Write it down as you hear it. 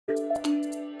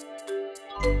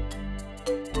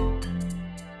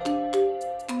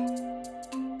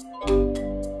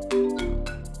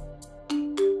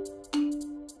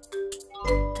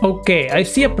Okay, I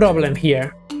see a problem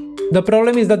here. The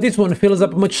problem is that this one fills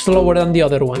up much slower than the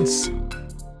other ones.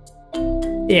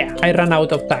 Yeah, I ran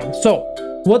out of time. So,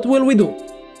 what will we do?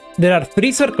 There are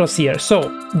 3 circles here. So,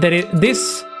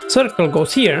 this circle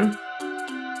goes here,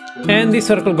 and this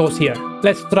circle goes here.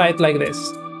 Let's try it like this.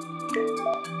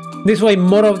 This way,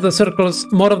 more of the circles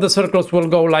will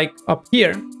go like up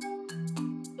here,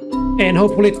 and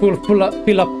hopefully it will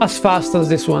fill up as fast as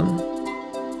this one.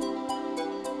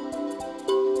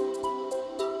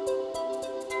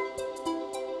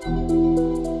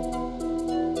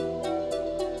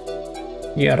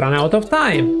 You run out of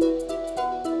time.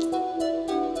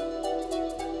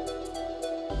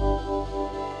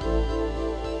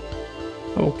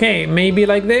 Okay, maybe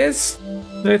like this.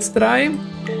 Let's try.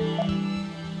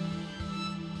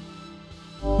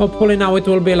 Hopefully now it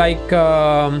will be like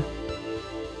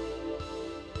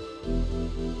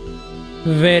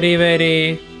very,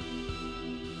 very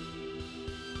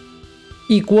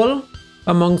equal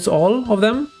amongst all of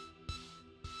them.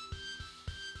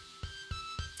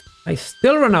 I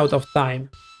still run out of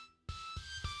time.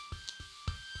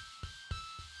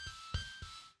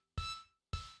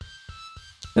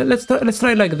 Let's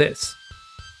try like this.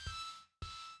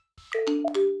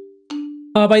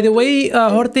 By the way,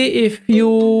 Horty, if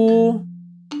you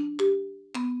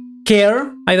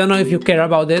care, I don't know if you care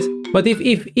about this, but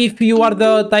if you are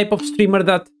the type of streamer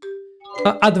that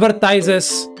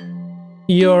advertises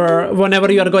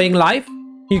whenever you are going live,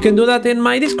 you can do that in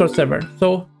my Discord server.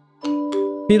 So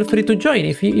feel free to join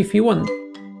if you want.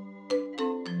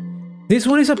 This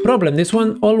one is a problem. This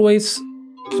one always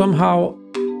somehow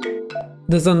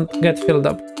doesn't get filled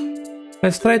up.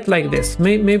 Let's try it like this.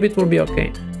 Maybe it will be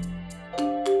okay.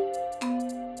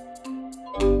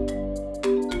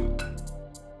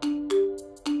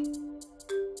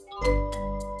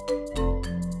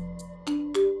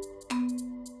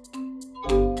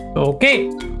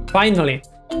 Okay, finally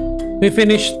we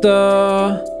finished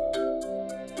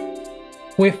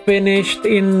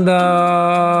in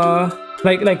the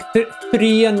like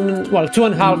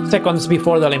 2.5 seconds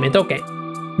before the limit. Okay,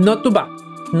 not too bad,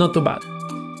 not too bad.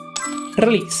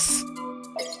 Release.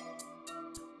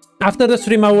 After the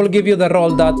stream I will give you the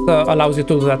role that allows you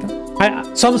to do that.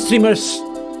 Some streamers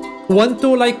want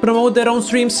to like promote their own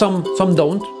streams, some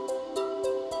don't.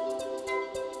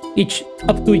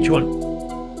 Up to each one.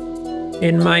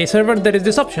 In my server there is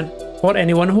this option for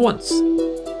anyone who wants.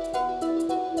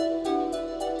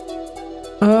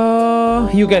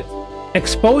 You get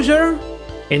exposure,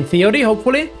 in theory,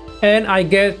 hopefully, and I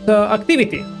get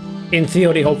activity, in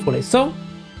theory, hopefully. So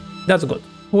that's good.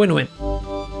 Win-win.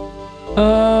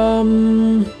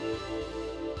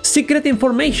 Secret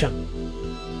information.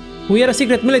 We are a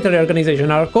secret military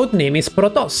organization. Our code name is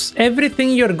Protoss. Everything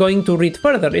you're going to read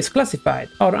further is classified.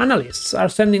 Our analysts are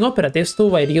sending operatives to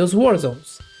various war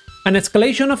zones. An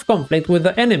escalation of conflict with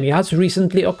the enemy has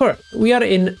recently occurred. We are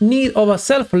in need of a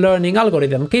self-learning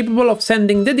algorithm capable of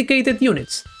sending dedicated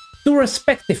units to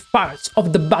respective parts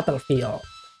of the battlefield.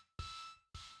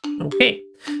 Okay.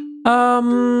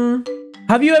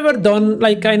 Have you ever done,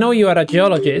 like, I know you are a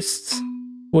geologist,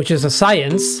 which is a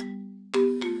science,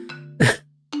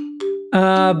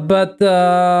 but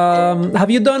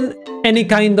have you done any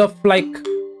kind of like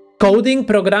coding,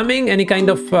 programming, any kind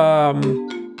of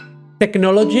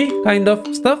technology kind of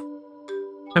stuff?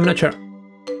 I'm not sure.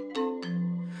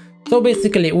 So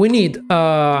basically we need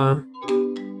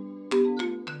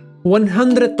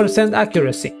 100%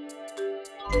 accuracy.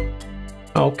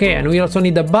 Okay, and we also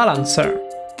need a balancer.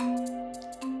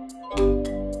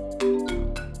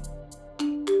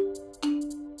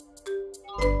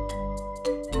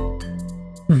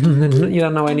 You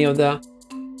don't know any of the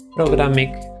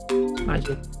programming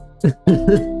magic.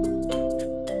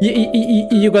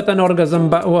 You got an orgasm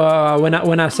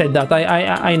when I said that.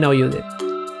 I know you did.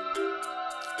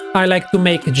 I like to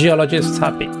make geologists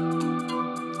happy.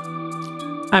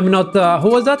 I'm not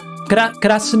who was that?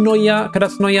 Krasnoya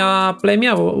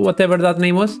Plemia, whatever that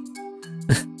name was.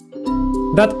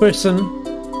 That person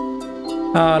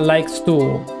likes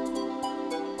to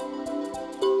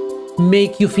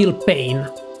make you feel pain.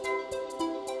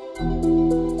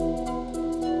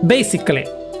 Basically,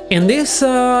 in this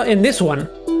one,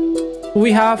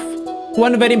 we have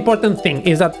one very important thing,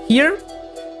 is that here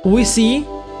we see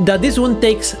that this one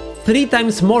takes 3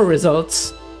 times more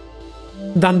results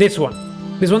than this one.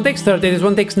 This one takes 30, this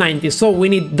one takes 90, so we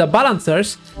need the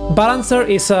balancers. Balancer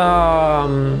is a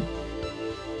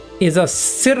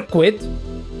circuit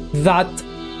that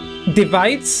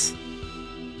divides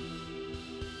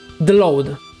the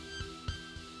load.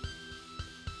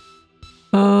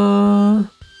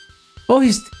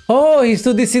 He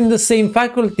stood this in the same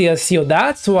faculty as you,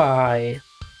 that's why.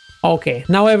 Okay,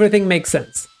 now everything makes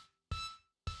sense.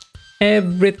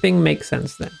 Everything makes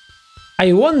sense then.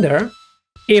 I wonder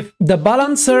if the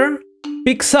balancer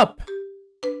picks up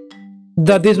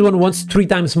that this one wants 3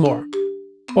 times more,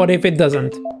 or if it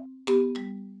doesn't.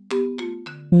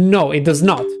 No, it does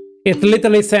not. It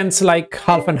literally sends like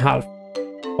half and half.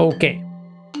 Okay.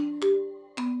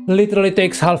 Literally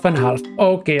takes half and half.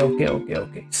 Okay.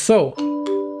 So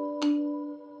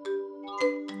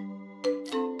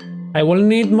I will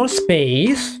need more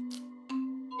space.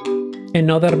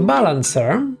 Another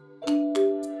balancer.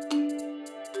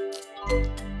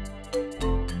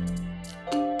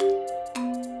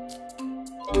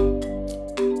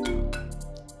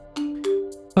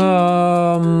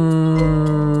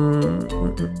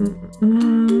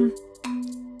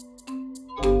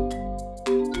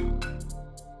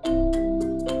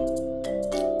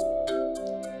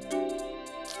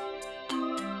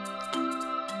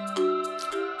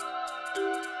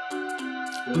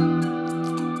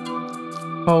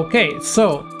 Okay,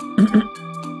 so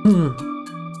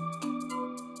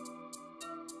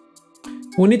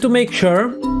we need to make sure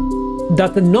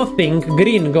that nothing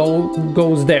green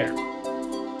goes there.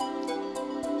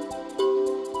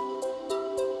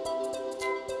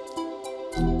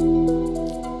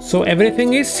 So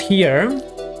everything is here.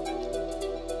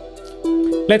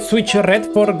 Let's switch red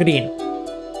for green.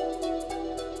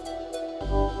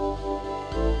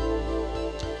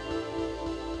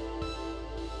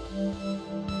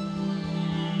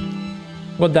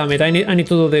 God damn it, I need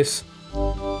to do this.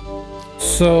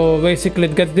 So basically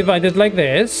it gets divided like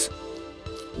this.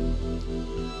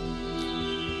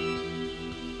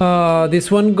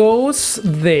 This one goes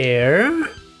there.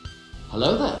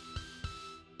 Hello there.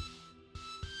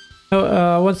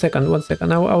 Oh, one second.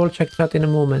 I will check that in a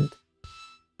moment.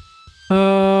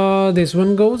 This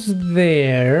one goes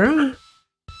there.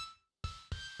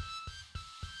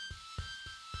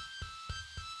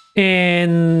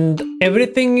 And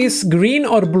everything is green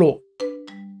or blue.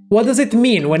 What does it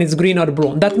mean when it's green or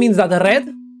blue? That means that red,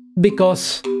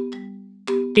 because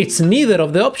it's neither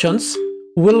of the options,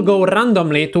 will go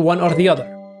randomly to one or the other.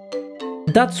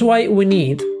 That's why we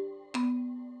need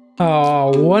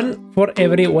one for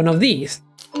every one of these.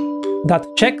 That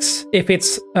checks if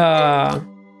it's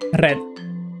red.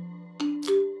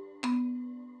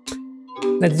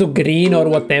 Let's do green or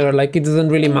whatever, like it doesn't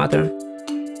really matter.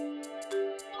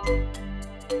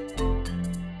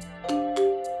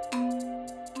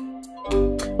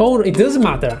 Oh, it does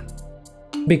matter,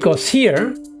 because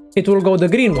here it will go the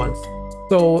green ones.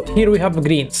 So here we have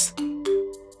greens.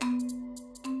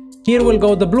 Here will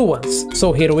go the blue ones.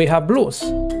 So here we have blues.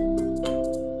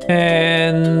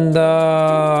 And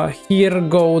here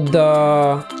go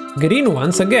the green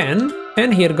ones again,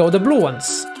 and here go the blue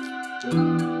ones.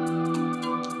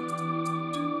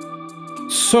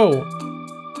 So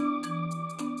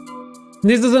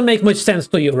this doesn't make much sense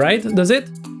to you, right? Does it?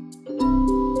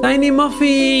 Tiny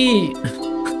Muffy!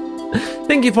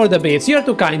 Thank you for the bits. You're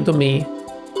too kind to me.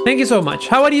 Thank you so much.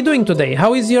 How are you doing today?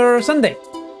 How is your Sunday?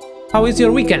 How is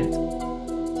your weekend?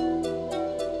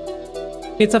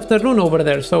 It's afternoon over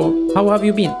there, so how have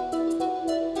you been?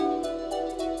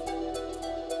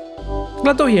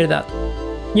 Glad to hear that.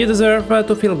 You deserve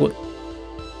to feel good.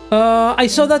 I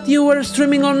saw that you were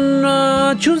streaming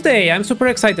on Tuesday. I'm super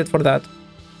excited for that.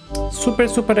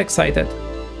 Super excited.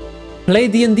 Play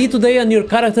D&D today and your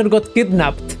character got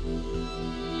kidnapped.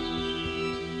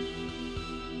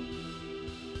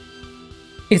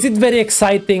 Is it very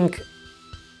exciting?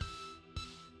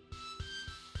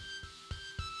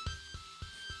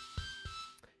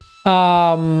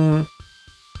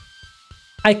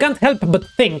 I can't help but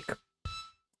think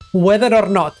whether or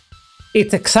not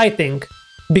it's exciting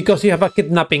because you have a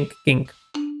kidnapping king.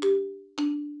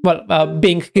 Well,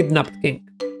 being kidnapped king.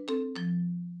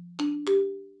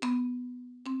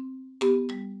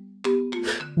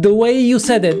 The way you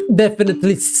said it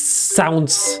definitely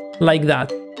sounds like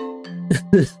that.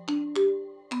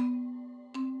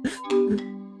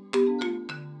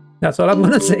 That's all I'm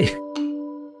gonna say.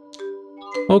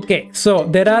 Okay, so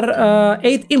there are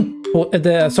 8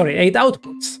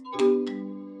 outputs.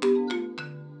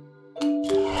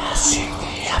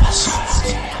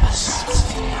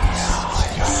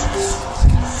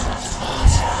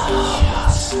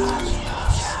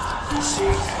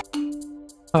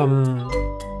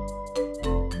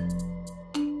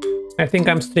 I think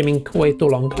I'm streaming way too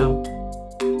long now.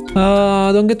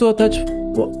 Don't get too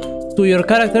to your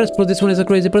characters, plus this one is a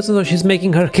crazy person, so she's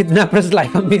making her kidnapper's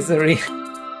life a misery.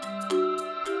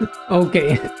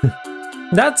 Okay.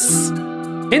 That's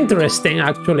interesting,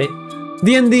 actually.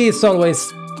 D&D is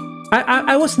always...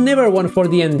 I was never one for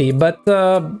D&D, but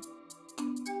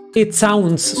it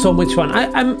sounds so much fun. I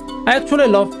actually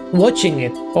love watching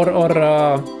it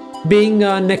or being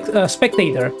a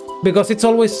spectator, because it's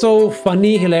always so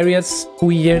funny, hilarious,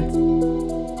 weird.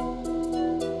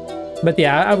 But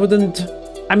yeah,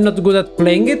 I'm not good at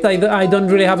playing it. I don't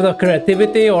really have the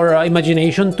creativity or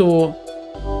imagination to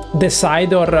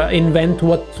decide or invent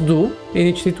what to do in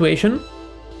each situation.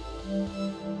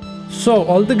 So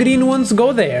all the green ones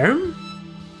go there.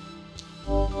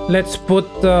 Let's put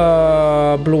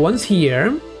blue ones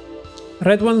here.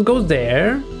 Red ones goes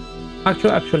there.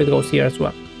 Actually it goes here as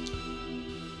well.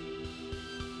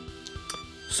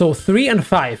 So 3 and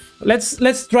 5.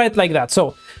 Let's try it like that.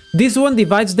 So this one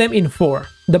divides them in 4.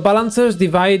 The balancers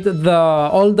divide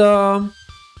all the...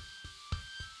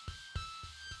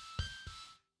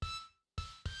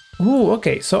 Ooh,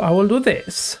 okay, so I will do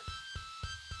this.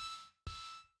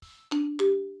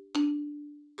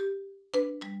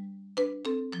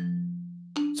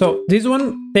 So this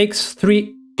one takes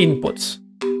 3 inputs.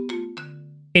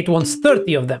 It wants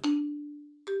 30 of them.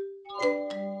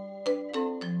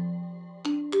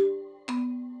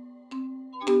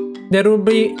 There will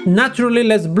be naturally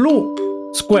less blue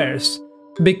squares,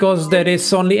 because there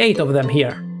is only 8 of them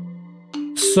here.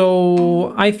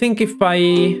 So I think if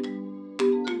I...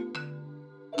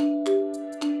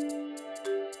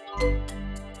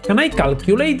 Can I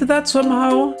calculate that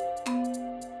somehow?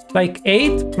 Like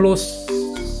 8 plus...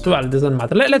 Well, it doesn't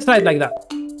matter. Let's try it like that.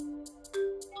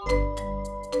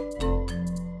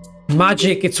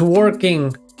 Magic, it's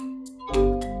working.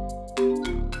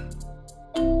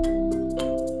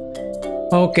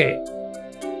 Okay.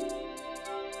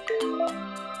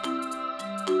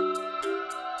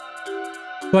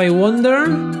 So I wonder...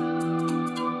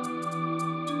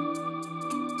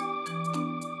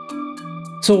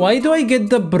 So why do I get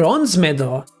the bronze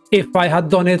medal if I had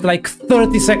done it like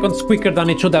 30 seconds quicker than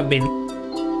it should have been?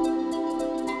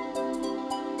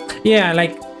 Yeah,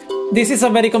 like, this is a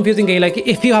very confusing game. Like,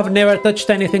 if you have never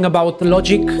touched anything about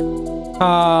logic,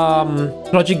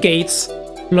 logic gates,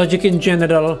 logic in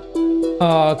general,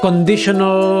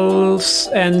 conditionals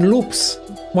and loops.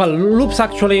 Well, loops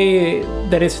actually,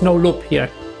 there is no loop here.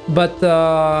 But,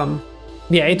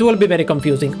 yeah, it will be very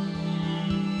confusing.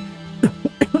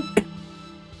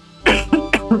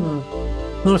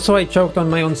 Also, I choked on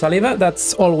my own saliva.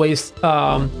 That's always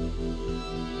not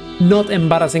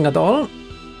embarrassing at all.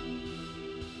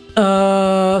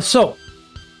 So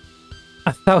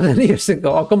 1,000 years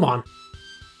ago. Oh, come on.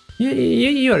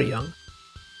 You're young.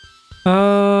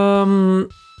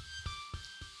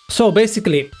 So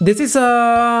basically, this is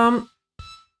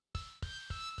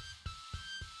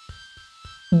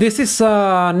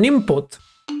an input.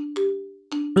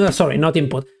 Sorry, not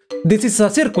input. This is a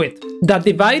circuit that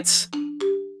divides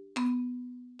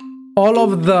all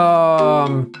of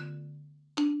the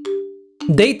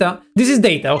data. This is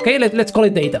data, okay? Let's call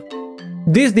it data.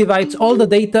 This divides all the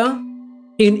data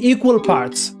in equal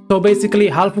parts. So basically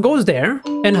half goes there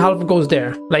and half goes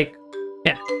there. Like,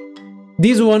 yeah.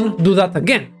 This one do that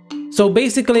again. So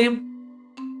basically,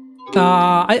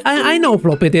 I know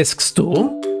floppy disks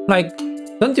too. Like,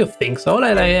 don't you think so?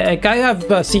 Like I have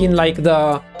seen like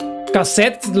the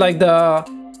cassette, like the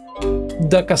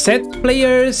cassette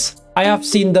players. I have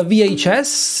seen the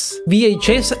VHSs,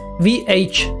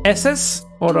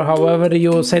 or however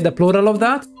you say the plural of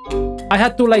that. I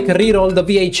had to like re-roll the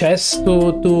VHS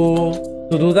to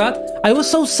do that. I was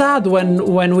so sad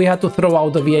when we had to throw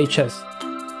out the VHS,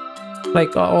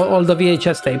 like all the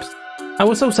VHS tapes. I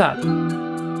was so sad.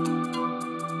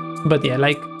 But yeah,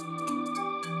 like,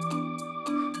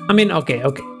 I mean, okay.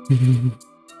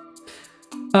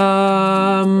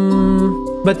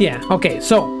 But yeah, okay.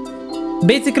 So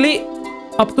basically,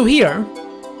 up to here,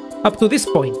 up to this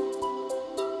point,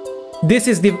 this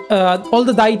is the all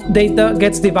the data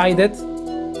gets divided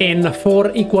in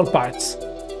 4 equal parts.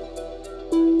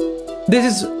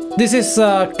 This is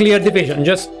clear division.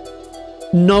 Just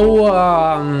no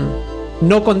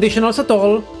conditionals at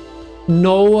all,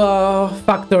 no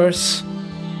factors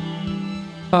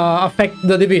affect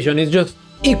the division. It's just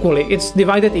equally. It's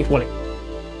divided equally.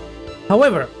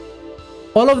 However,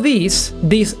 all of these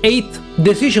 8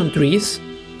 decision trees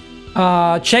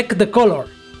check the color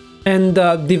and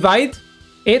divide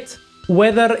it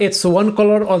whether it's one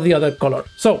color or the other color.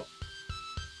 So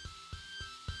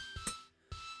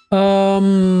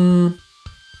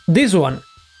this one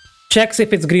checks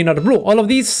if it's green or blue. All of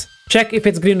these check if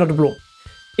it's green or blue.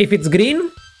 If it's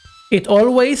green, it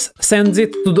always sends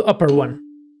it to the upper one.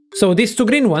 So these two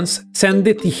green ones send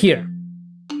it here.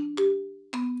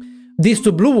 These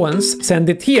two blue ones send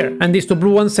it here, and these two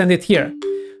blue ones send it here.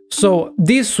 So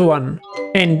this one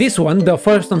and this one, the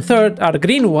first and third, are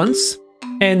green ones,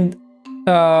 and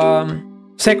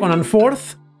second and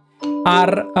fourth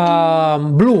are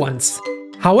blue ones.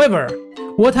 However,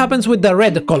 what happens with the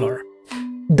red color?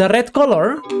 The red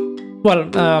color, well,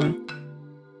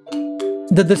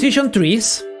 the decision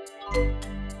trees,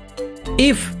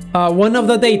 if one of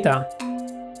the data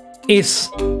is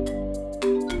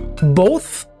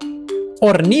both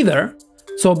or neither,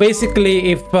 so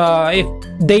basically if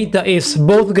data is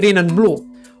both green and blue,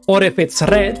 or if it's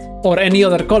red or any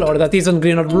other color that isn't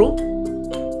green or blue,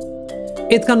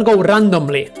 it can go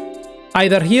randomly,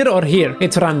 either here or here.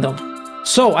 It's random.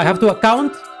 So I have to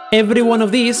account, every one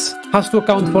of these has to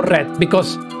account for red,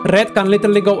 because red can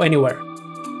literally go anywhere.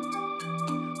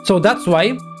 So that's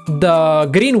why the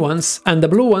green ones and the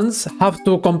blue ones have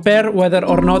to compare whether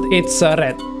or not it's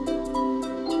red.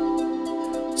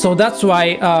 So that's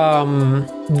why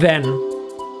then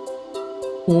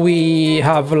we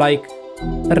have like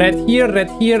red here,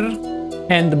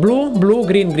 and blue, blue,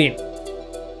 green, green.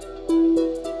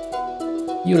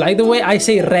 You like the way I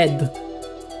say red?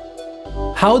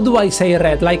 How do I say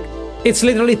red? Like, it's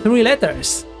literally 3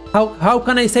 letters. How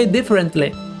can I say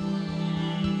differently?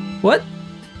 What?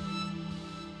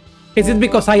 Is it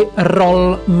because I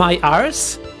roll my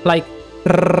R's? Like,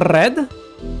 red?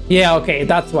 Yeah, okay,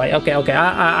 that's why. Okay,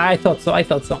 I thought so,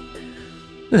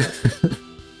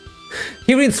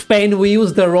 Here in Spain, we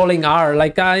use the rolling R.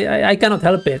 Like, I cannot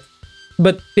help it.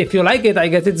 But if you like it, I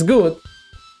guess it's good.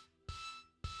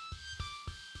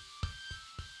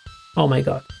 Oh my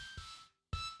god.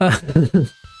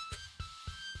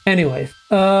 Anyways.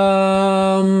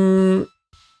 So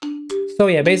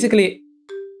yeah, basically,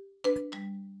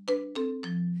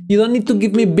 you don't need to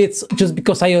give me bits just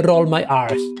because I roll my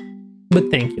R's.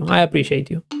 But thank you, I appreciate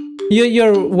you.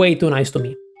 You're way too nice to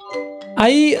me.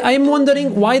 I'm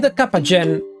wondering why the kappa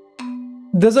gen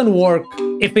doesn't work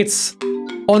if it's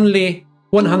only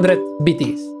 100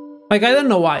 BTs. Like, I don't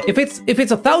know why. If it's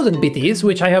 1000 BTs,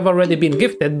 which I have already been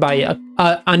gifted by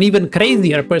an even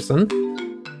crazier person,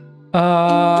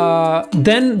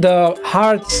 then the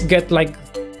hearts get like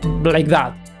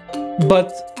that.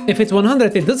 But if it's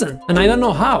 100, it doesn't, and I don't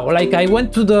know how. Like, I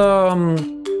went to the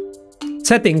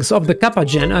settings of the kappa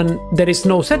gen, and there is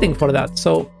no setting for that,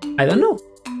 so I don't know.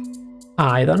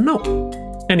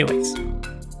 Anyways.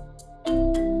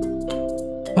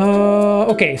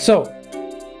 Okay, so.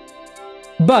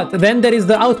 But then there is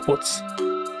the outputs.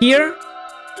 Here,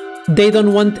 they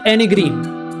don't want any green.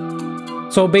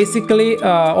 So basically,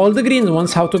 all the green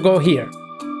ones have to go here.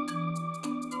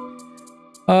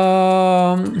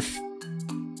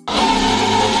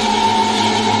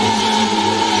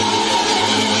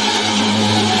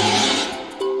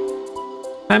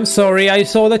 I'm sorry, I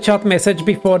saw the chat message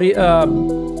before the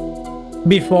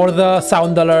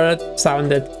sound alert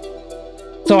sounded,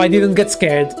 so I didn't get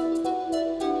scared.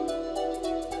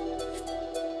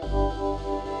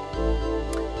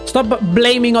 Stop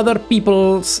blaming other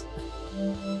people's...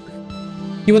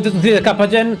 You wanted to do the kappa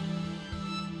gen?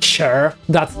 Sure,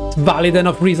 that's valid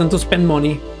enough reason to spend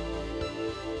money.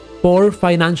 Poor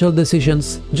financial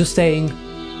decisions, just saying.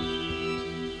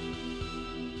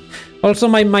 Also,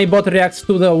 my bot reacts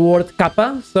to the word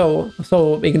kappa, so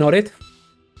ignore it.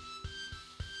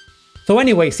 So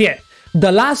anyways, yeah,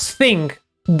 the last thing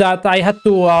that I had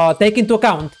to take into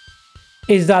account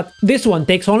is that this one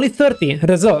takes only 30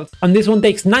 results, and this one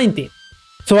takes 90.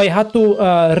 So I had to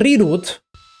reroute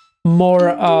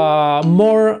more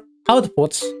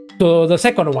outputs to the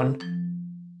second one.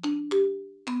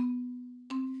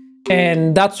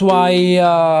 And that's why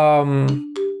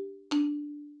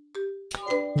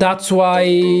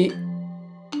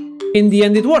in the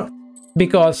end it worked,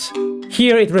 because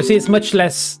here it receives much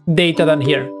less data than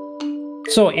here.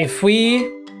 So if we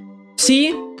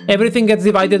see, everything gets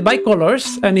divided by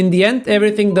colors, and in the end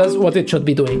everything does what it should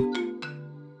be doing.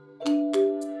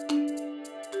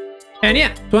 And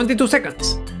yeah, 22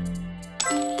 seconds.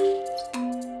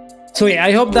 So yeah,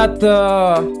 I hope that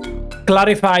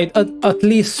clarified at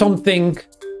least something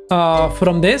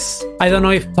from this. I don't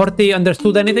know if Horty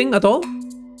understood anything at all.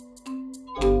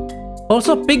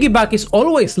 Also, Piggyback is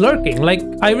always lurking. Like,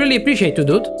 I really appreciate you,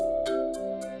 dude.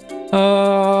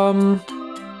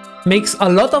 Makes a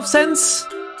lot of sense.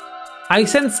 I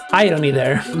sense irony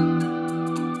there.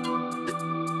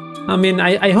 I mean,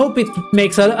 I hope it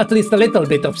makes at least a little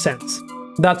bit of sense.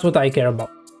 That's what I care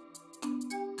about.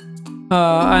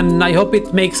 And I hope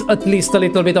it makes at least a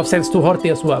little bit of sense to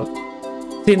Horty as well.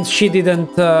 since she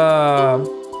didn't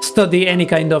study any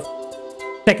kind of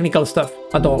technical stuff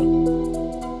at all.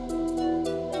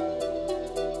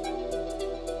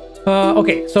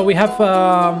 Okay, so we have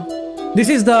this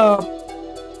is the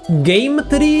game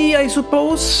tree, I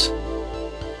suppose.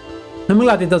 I'm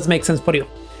glad it does make sense for you.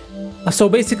 So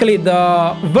basically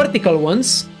the vertical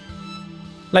ones,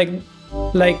 like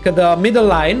the middle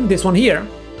line, this one here,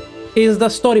 is the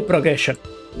story progression,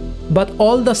 but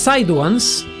all the side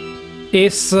ones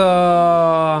is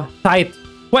side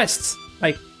quests,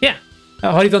 like, yeah,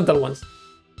 horizontal ones.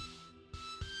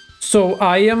 So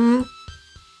I am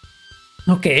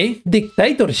okay,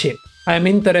 dictatorship, I'm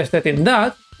interested in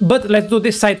that, but let's do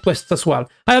this side quests as well.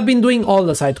 I have been doing all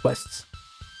the side quests,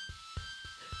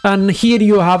 and here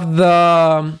you have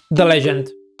the legend.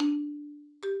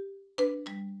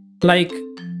 Like,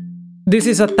 this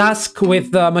is a task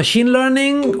with machine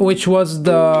learning, which was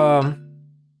the...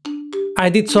 I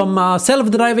did some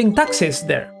self-driving taxis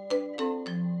there.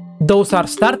 Those are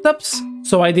startups,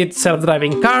 so I did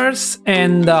self-driving cars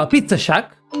and Pizza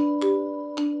Shack.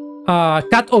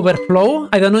 Cat Overflow,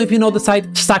 I don't know if you know the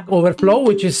site Stack Overflow,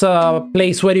 which is a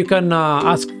place where you can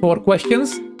ask for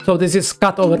questions. So this is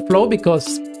Cat Overflow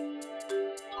because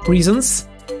reasons,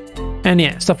 and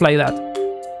yeah, stuff like that.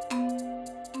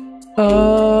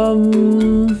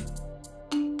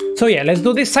 So yeah, let's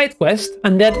do this side quest,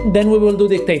 and then we will do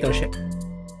dictatorship.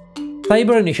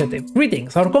 Cyber Initiative.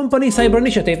 Greetings, our company Cyber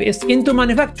Initiative is into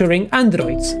manufacturing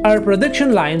androids. Our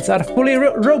production lines are fully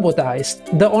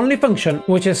robotized. The only function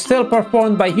which is still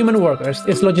performed by human workers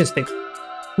is logistics.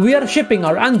 We are shipping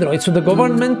our androids to the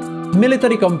government,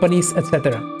 military companies,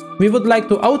 etc. We would like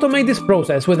to automate this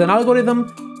process with an algorithm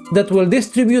that will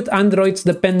distribute androids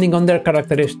depending on their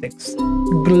characteristics.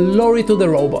 Glory to the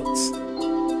robots.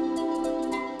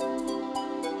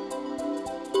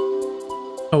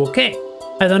 Okay,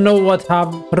 I don't know what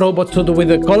have robots to do with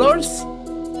the colors,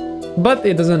 but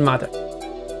it doesn't matter.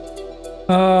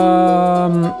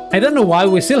 I don't know why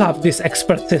we still have this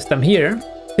expert system here,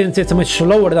 since it's much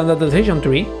slower than the decision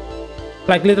tree.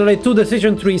 Like literally 2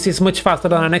 decision trees is much faster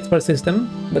than an expert system,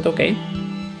 but okay.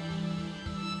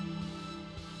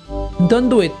 Don't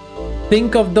do it.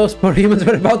 Think of those poor humans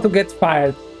who are about to get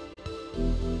fired.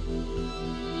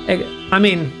 I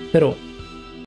mean, Beroun.